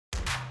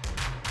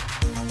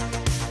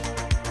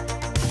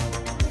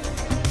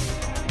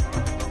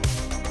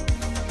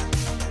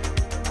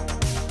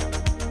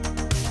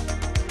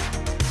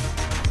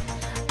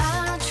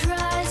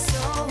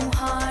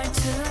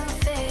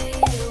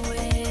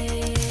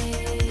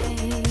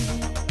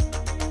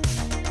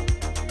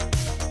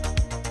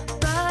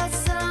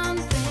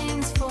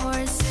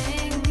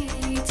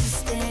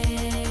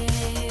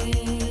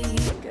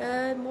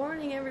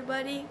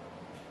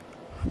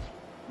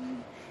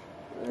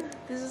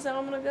This is how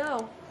I'm gonna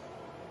go.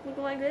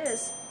 Looking like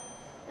this.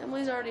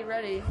 Emily's already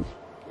ready.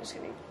 Just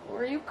kidding.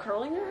 Were you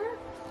curling your hair?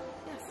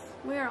 Yes.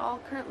 We are all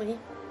currently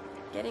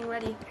getting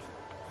ready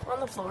on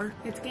the floor.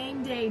 It's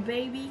game day,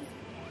 baby.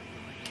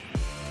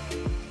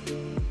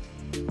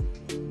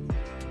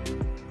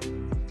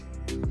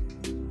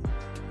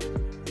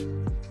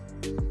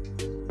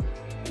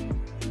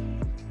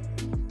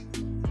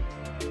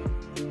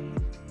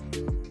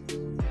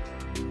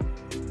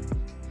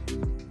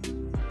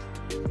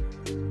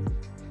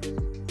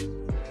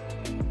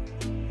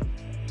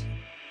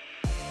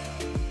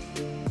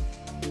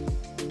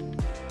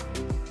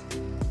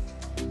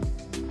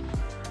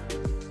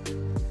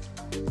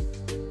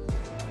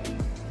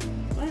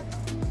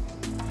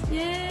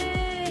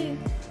 Yay!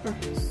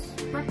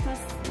 Breakfast.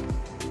 Breakfast.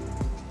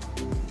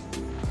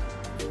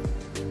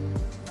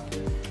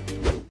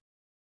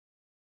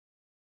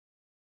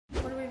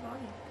 What are we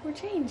buying? We're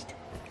changed.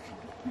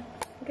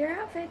 Look at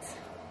our outfits.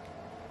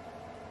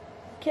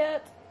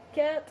 Cat.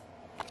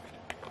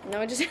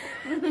 Now we just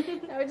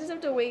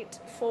have to wait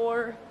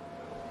for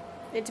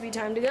it to be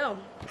time to go.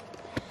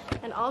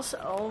 And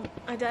also,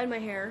 I dyed my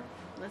hair.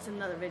 That's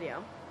another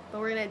video. But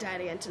we're gonna dye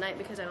it again tonight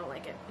because I don't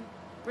like it.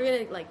 We're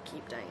gonna like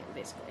keep dyeing it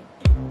basically.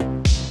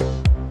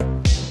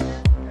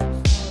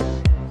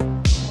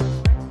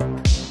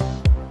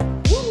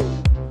 Woo!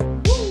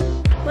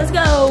 Woo! Let's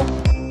go!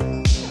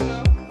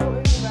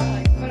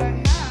 But I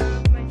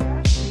have my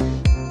trash can.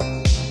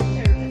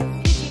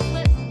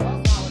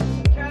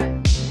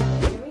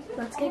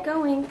 Let's get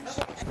going.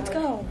 Let's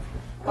go.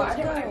 Let's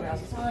go.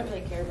 That's all I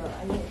really care about.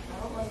 I mean, I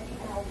don't like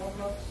how one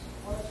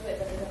looks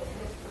better than the other.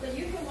 But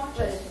you can watch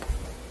it.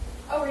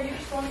 Oh, are you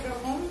just going to go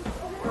home?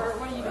 Or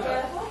what are you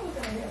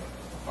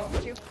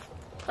doing?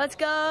 Let's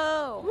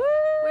go. Woo!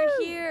 We're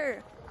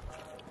here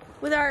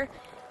with our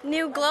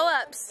new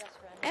glow-ups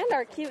and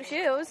our cute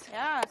shoes.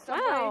 Yeah, so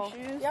Wow.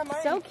 great shoes. Yeah,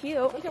 mine. So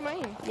cute. Look at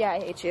mine. Yeah, I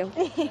hate you.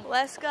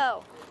 Let's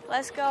go.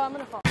 Let's go. I'm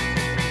gonna fall.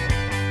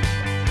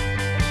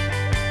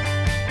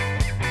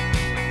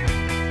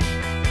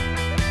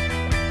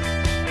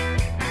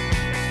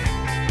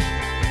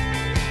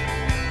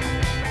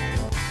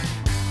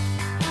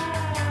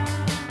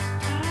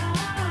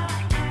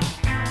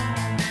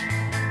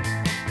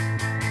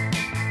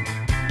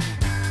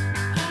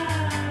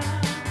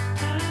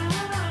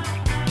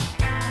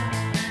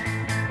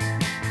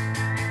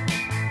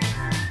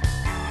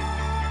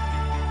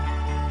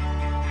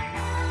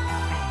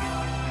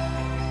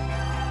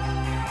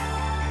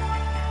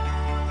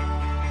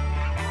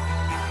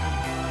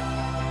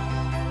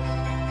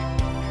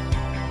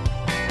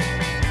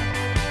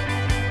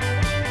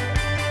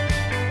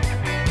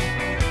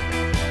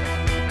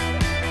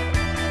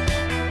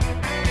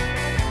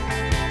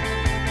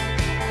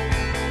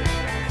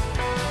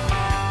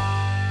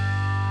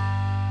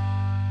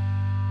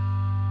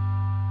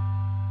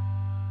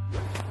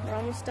 We're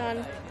almost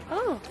done.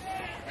 Oh,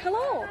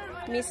 hello.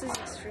 Misa's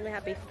extremely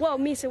happy. Whoa,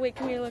 Misa, wait,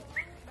 come here, look.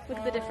 Look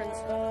at the difference.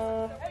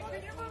 Wow.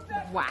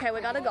 Okay, we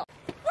gotta go.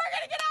 We're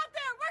going to get out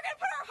there. We're going to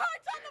put our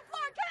hearts on the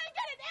floor. Can I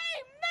get an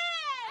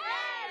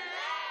amen?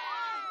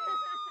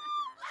 Amen.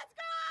 Let's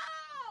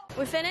go.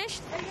 We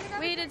finished?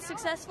 We did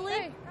successfully?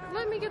 Hey,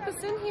 let me get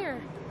this in here.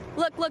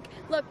 Look,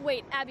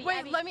 wait, Abby, Wait,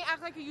 Abby. let me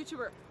act like a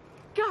YouTuber.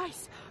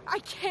 Guys, I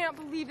can't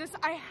believe this.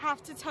 I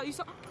have to tell you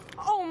something.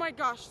 Oh my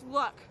gosh,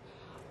 look.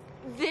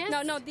 This?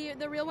 No,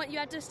 the real one, you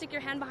have to stick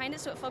your hand behind it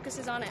so it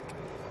focuses on it.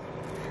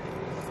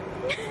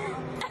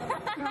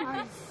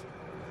 Guys,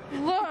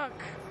 look.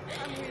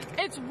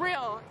 It's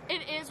real.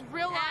 It is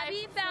real life.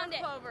 Abby found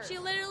it. Clovers. She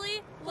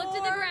literally looked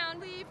at the ground.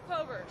 Four-leaf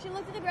clover. She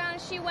looked at the ground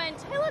and she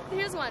went, hey look,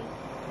 here's one.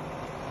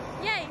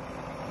 Yay.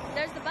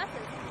 There's the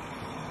buses.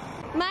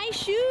 My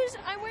shoes,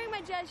 I'm wearing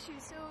my jazz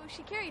shoes, so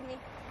she carried me.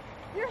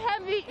 You're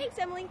heavy. Thanks,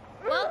 Emily.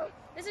 Well,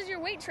 this is your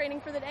weight training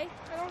for the day.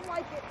 I don't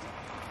like it.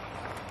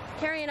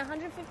 Carrying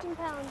 115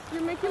 pounds.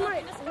 You're making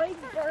my legs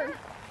burn.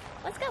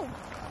 Let's go.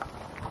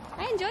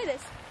 I enjoy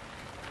this.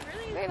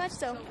 Really? Very much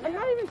so. I'm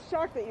not even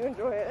shocked that you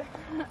enjoy it.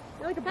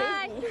 You're like a baby.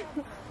 Hi.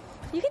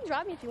 You can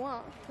drop me if you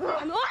want.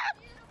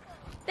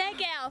 Thank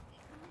you.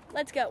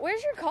 Let's go.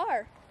 Where's your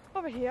car?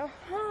 Over here.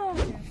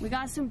 We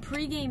got some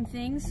pre-game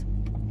things.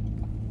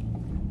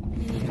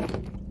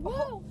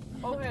 Whoa.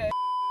 Okay.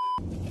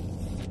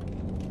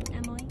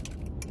 Emily?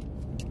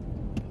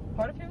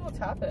 How do people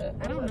tap it?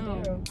 I don't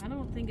know. I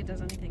don't think it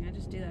does anything. I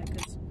just do that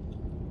because...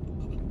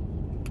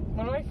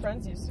 One of my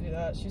friends used to do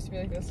that. She used to be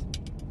like this.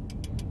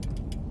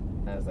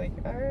 I was like,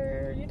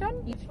 are you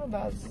done? I feel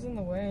bad. This is in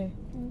the way.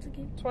 It's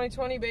okay.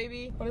 2020,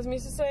 baby. What does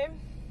Misa say?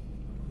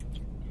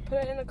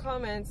 Put it in the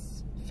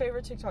comments.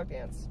 Favorite TikTok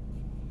dance.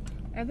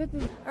 I bet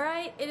the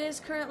Alright, it is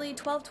currently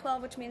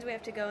 12:12, which means we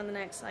have to go in the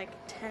next like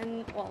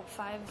 10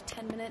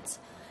 minutes.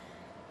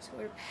 So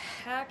we're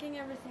packing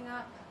everything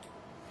up.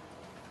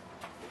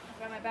 I've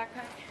got my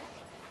backpack,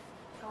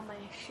 all my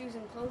shoes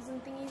and clothes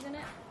and thingies in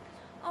it.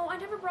 Oh, I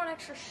never brought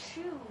extra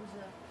shoes.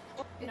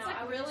 it's No,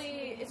 like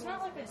really, it's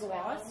not like a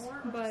gloss,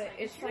 but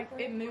it's like,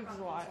 it moves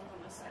a lot.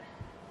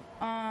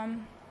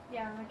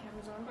 Yeah, my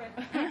camera's on.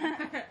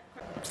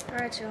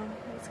 Alright, y'all,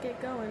 let's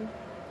get going.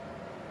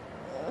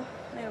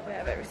 I hope I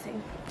have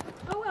everything.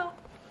 Oh well.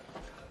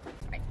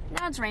 Right,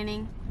 now it's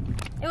raining.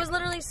 It was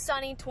literally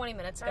sunny 20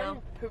 minutes ago.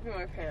 I'm pooping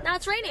my pants. Now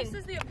it's raining. This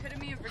is the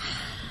epitome of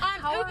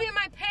I'm pooping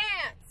my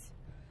pants!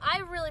 I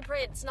really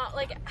pray it's not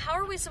like, how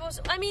are we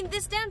supposed to, I mean,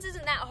 this dance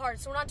isn't that hard,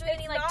 so we're not doing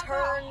any like not that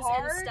turns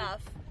hard, and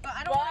stuff. But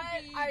I don't want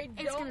to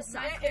be, it's gonna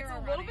suck. It's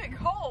a little bit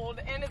cold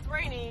and it's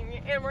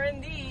raining and we're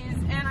in these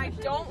and I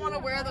don't want to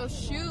wear those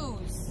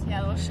shoes.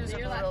 Yeah, those shoes are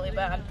really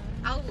bad.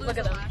 I'll Look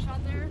at them.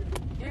 out there.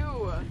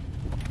 Ew.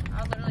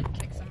 I'll literally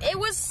kick some. It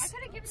was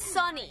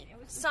sunny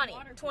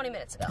 20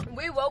 minutes ago.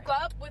 We woke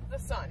up with the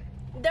sun.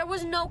 There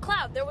was no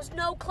cloud. There was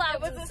no clouds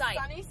It was in a sight.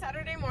 sunny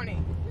Saturday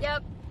morning.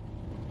 Yep.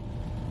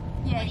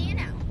 What do you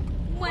know?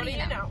 What do you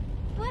know?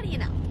 What do you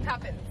know?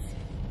 Happens.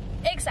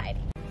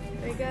 Exciting.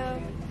 There we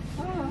go.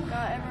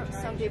 Got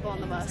some people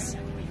on the bus.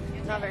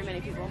 Not very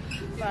many people,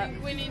 but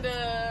We need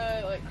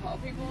to like call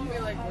people and be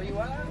like, where you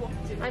at?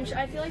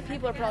 I feel like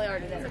people are probably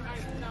already there.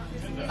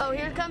 Oh,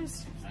 here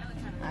comes.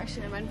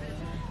 Actually, never mind.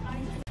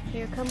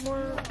 Here come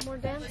more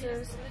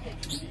dancers.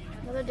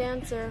 Another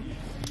dancer.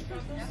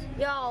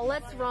 Y'all,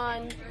 let's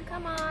run.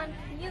 Come on,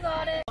 you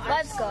got it.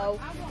 Let's go.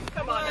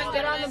 Come on.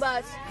 Get on the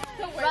bus.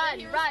 Run,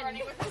 He was run.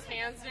 running with his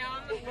hands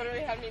down.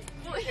 Literally had me.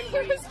 He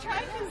was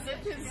trying to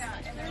zip his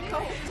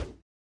coat.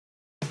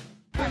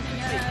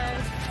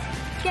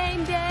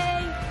 Game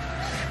day.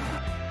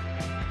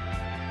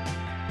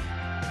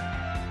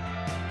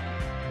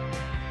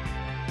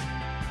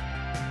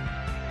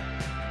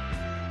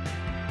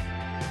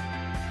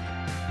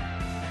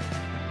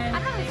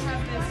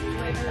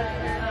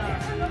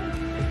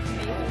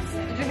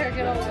 Did your hair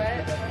get all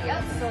wet?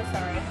 Yep. So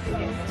sorry.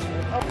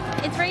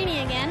 It's raining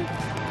again.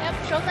 Yep,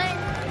 sure thing.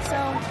 So,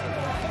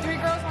 3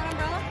 girls, 1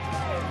 umbrella?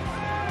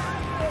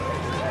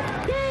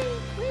 yay,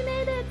 we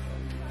made it.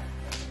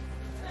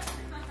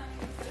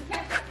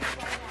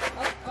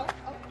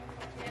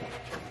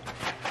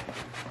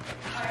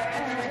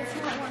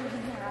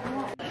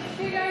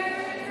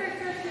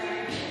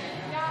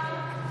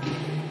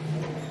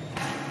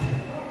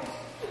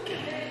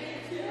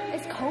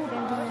 It's cold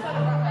in here.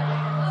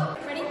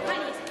 Ready?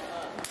 Ready.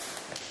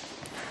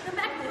 Come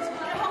back, please.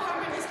 How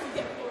hard this can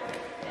get.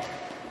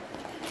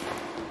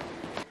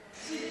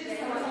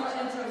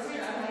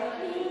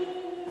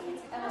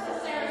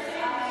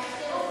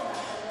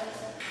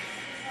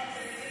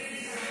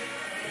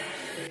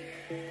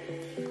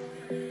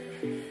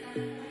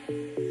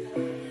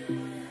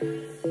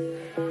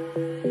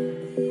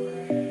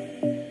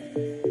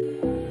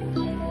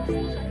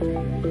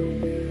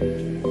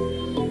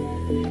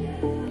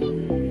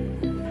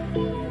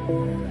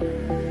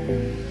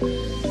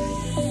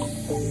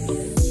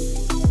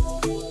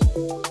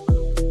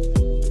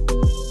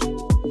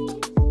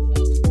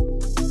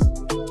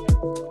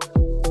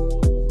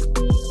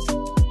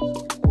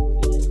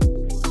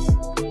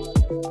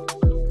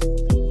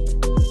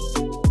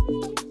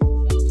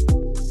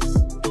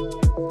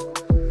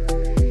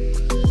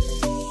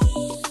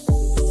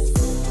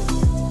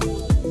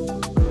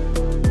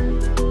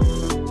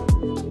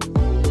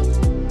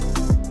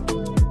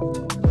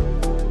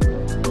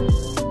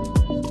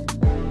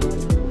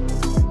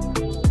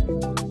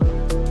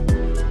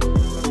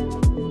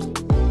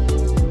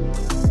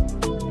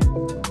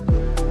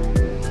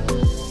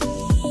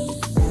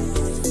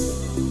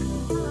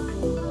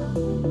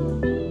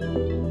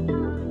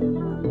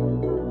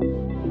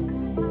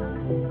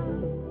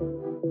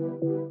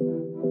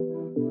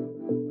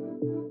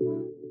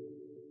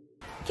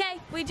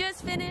 We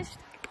just finished,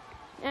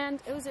 and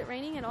was it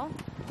raining at all?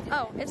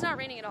 Oh, it's not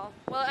raining at all.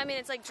 Well, I mean,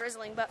 it's like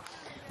drizzling, but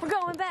we're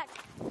going back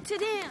to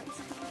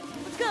dance.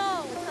 Let's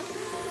go.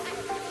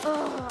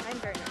 Oh, I'm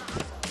very nervous.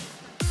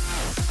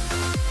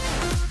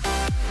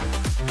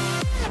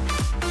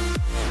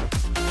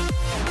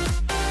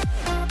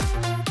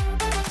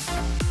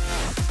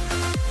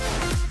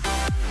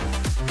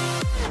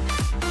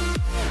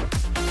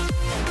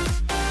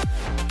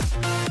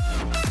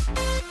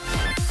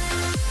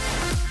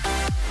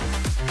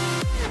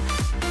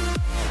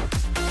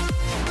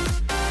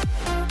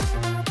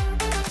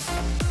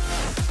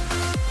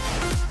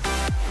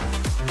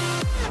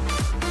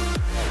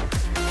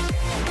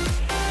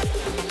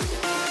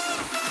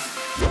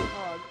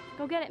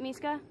 Go get it,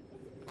 Miska.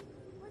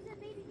 Where's that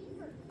baby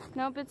beaver?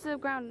 Nope, it's a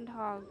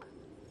groundhog.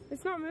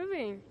 It's not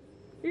moving.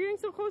 You're getting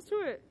so close to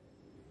it.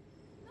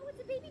 No, it's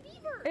a baby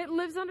beaver. It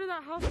lives under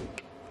that house.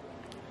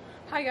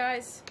 Hi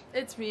guys,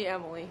 it's me,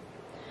 Emily.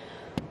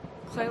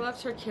 Clay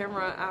left her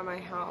camera at my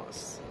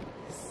house.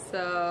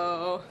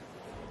 So,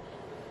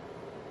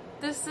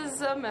 this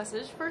is a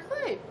message for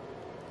Clay.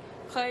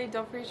 Clay,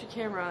 don't forget your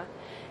camera.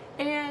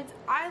 And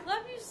I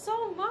love you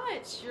so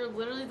much. You're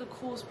literally the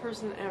coolest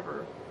person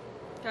ever.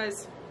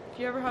 Guys, if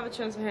you ever have a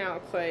chance to hang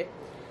out with Clay,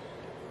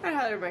 I'd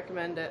highly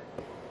recommend it.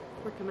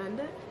 Recommend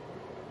it?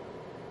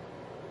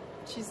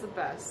 She's the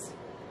best.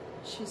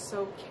 She's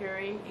so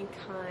caring and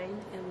kind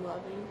and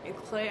loving. And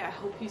Clay, I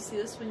hope you see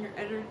this when you're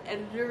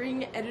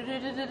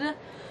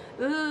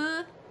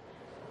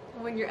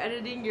when you're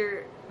editing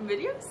your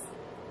videos.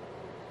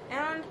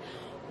 And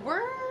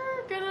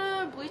we're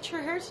gonna bleach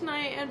her hair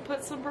tonight and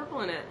put some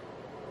purple in it.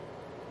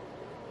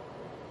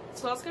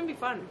 So that's gonna be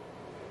fun.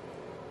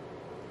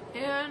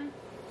 And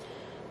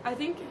I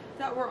think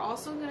that we're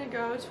also gonna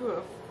go to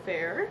a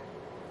fair.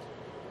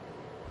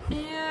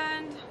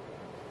 And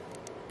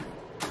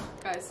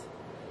guys,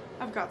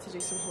 I've got to do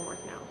some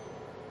homework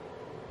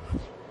now.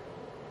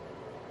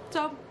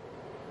 So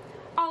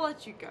I'll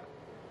let you go.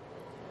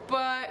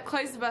 But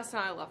Clay's the best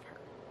and I love her.